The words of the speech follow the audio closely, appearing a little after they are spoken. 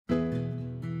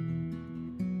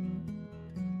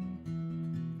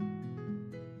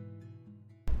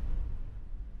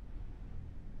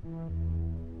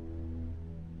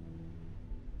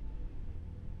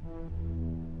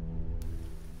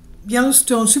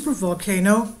Yellowstone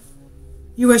Supervolcano,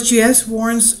 USGS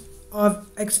warns of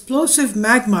explosive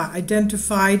magma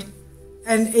identified,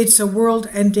 and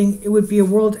it would be a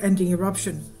world-ending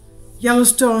eruption.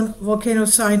 Yellowstone volcano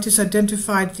scientists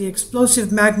identified the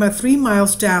explosive magma 3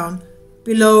 miles down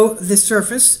below the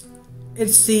surface.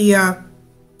 It's the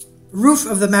roof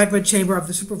of the magma chamber of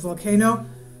the supervolcano,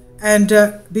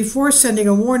 and before sending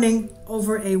a warning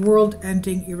over a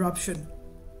world-ending eruption.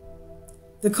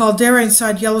 The caldera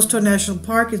inside Yellowstone National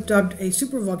Park is dubbed a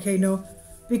supervolcano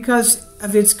because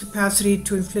of its capacity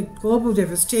to inflict global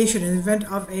devastation in the event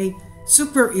of a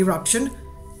super eruption.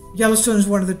 Yellowstone is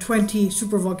one of the 20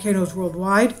 supervolcanoes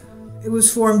worldwide. It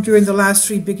was formed during the last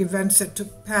 3 big events that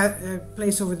took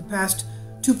place over the past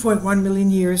 2.1 million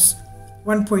years,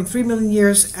 1.3 million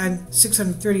years, and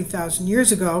 630,000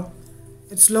 years ago.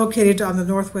 It's located on the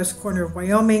northwest corner of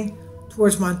Wyoming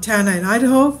towards Montana and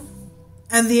Idaho,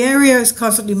 and the area is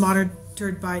constantly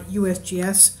monitored by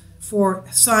USGS for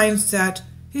signs that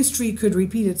history could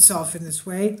repeat itself in this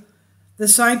way. The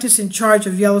scientist in charge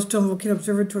of Yellowstone Volcano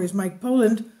Observatory is Mike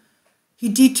Poland. He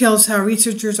details how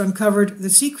researchers uncovered the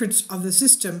secrets of the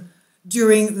system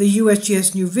during the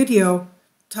USGS new video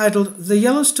titled The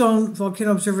Yellowstone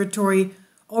Volcano Observatory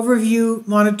Overview,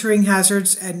 Monitoring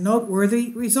Hazards, and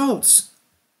Noteworthy Results.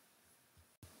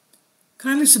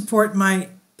 Kindly support my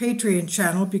Patreon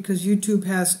channel because YouTube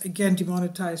has again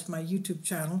demonetized my YouTube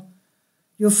channel.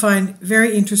 You'll find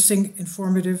very interesting,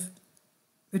 informative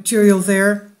material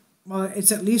there. Well,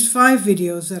 it's at least 5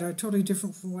 videos that are totally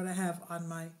different from what I have on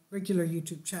my regular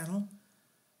YouTube channel.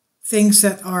 Things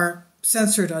that are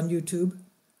censored on YouTube.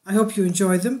 I hope you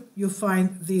enjoy them. You'll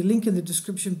find the link in the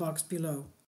description box below.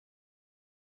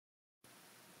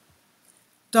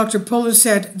 Dr. Poland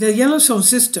said, the Yellowstone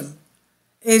system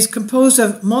is composed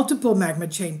of multiple magma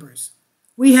chambers.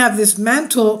 We have this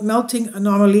mantle melting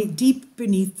anomaly deep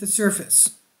beneath the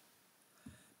surface.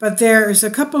 But there is a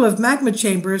couple of magma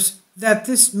chambers that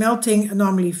this melting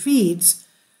anomaly feeds.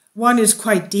 One is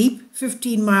quite deep,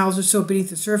 15 miles or so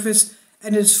beneath the surface,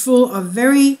 and is full of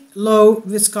very low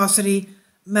viscosity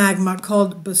magma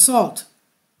called basalt.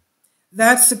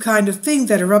 That's the kind of thing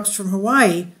that erupts from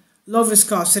Hawaii, low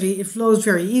viscosity. It flows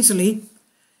very easily.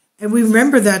 And we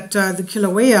remember that the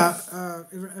Kilauea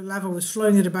lava was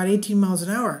flowing at about 18 miles an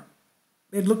hour.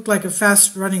 It looked like a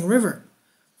fast-running river.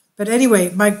 But anyway,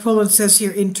 Mike Poland says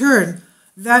here, in turn,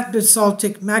 that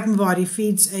basaltic magma body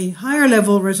feeds a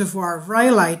higher-level reservoir of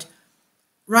rhyolite.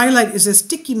 Rhyolite is a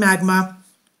sticky magma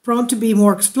prone to be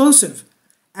more explosive,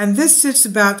 and this sits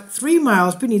about 3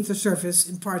 miles beneath the surface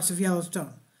in parts of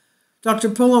Yellowstone. Dr.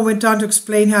 Poland went on to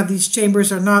explain how these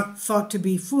chambers are not thought to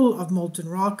be full of molten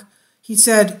rock. He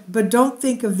said, but don't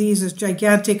think of these as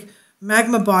gigantic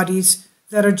magma bodies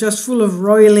that are just full of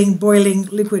roiling, boiling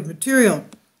liquid material.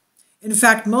 In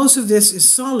fact, most of this is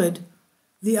solid.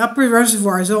 The upper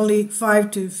reservoir is only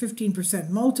 5 to 15%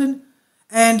 molten,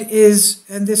 and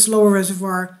this lower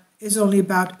reservoir is only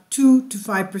about 2 to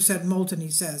 5% molten, he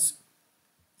says.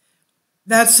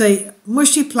 That's a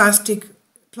mushy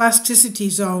plasticity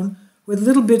zone with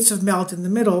little bits of melt in the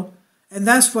middle, and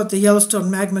that's what the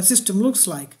Yellowstone magma system looks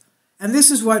like. And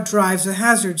this is what drives the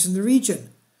hazards in the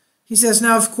region. He says,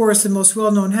 now, of course, the most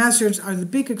well-known hazards are the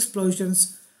big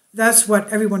explosions. That's what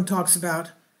everyone talks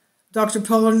about. Dr.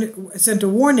 Poland sent a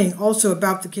warning also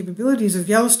about the capabilities of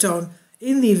Yellowstone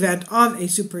in the event of a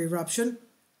super eruption.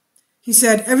 He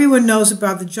said, everyone knows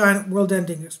about the giant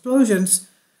world-ending explosions.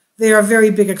 They are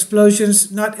very big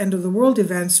explosions, not end-of-the-world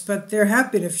events, but there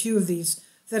have been a few of these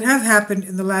that have happened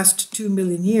in the last 2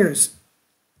 million years.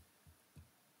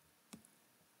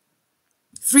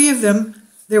 3 of them,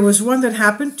 there was one that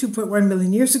happened 2.1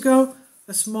 million years ago,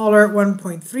 a smaller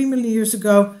 1.3 million years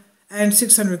ago, and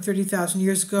 630,000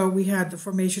 years ago we had the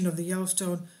formation of the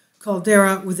Yellowstone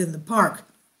caldera within the park.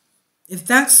 If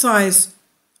that size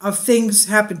of things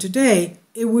happened today,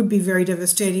 it would be very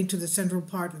devastating to the central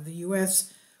part of the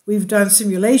US. We've done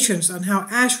simulations on how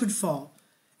ash would fall,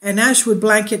 and ash would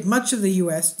blanket much of the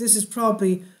US. This is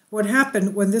probably what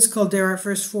happened when this caldera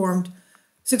first formed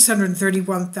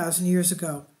 631,000 years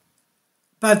ago.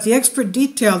 But the expert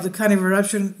detailed the kind of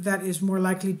eruption that is more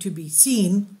likely to be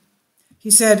seen.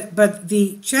 He said, but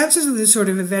the chances of this sort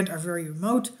of event are very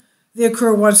remote. They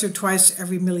occur once or twice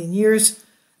every million years.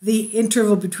 The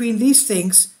interval between these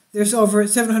things, there's over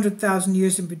 700,000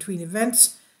 years in between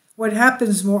events. What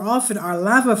happens more often are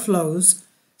lava flows.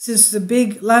 Since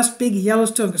the last big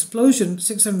Yellowstone explosion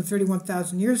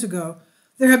 631,000 years ago,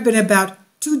 there have been about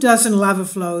 24 lava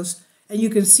flows, and you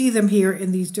can see them here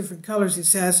in these different colors. It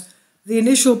says the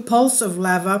initial pulse of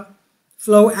lava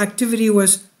flow activity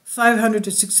was 500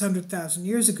 to 600,000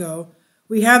 years ago,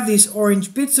 we have these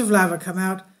orange bits of lava come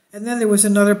out, and then there was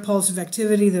another pulse of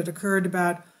activity that occurred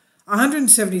about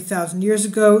 170,000 years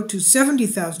ago to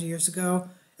 70,000 years ago,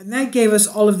 and that gave us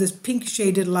all of this pink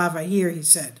shaded lava here, he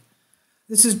said.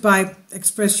 This is by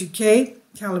Express UK,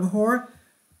 Callum Hoare.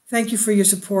 Thank you for your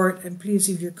support, and please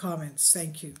leave your comments.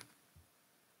 Thank you.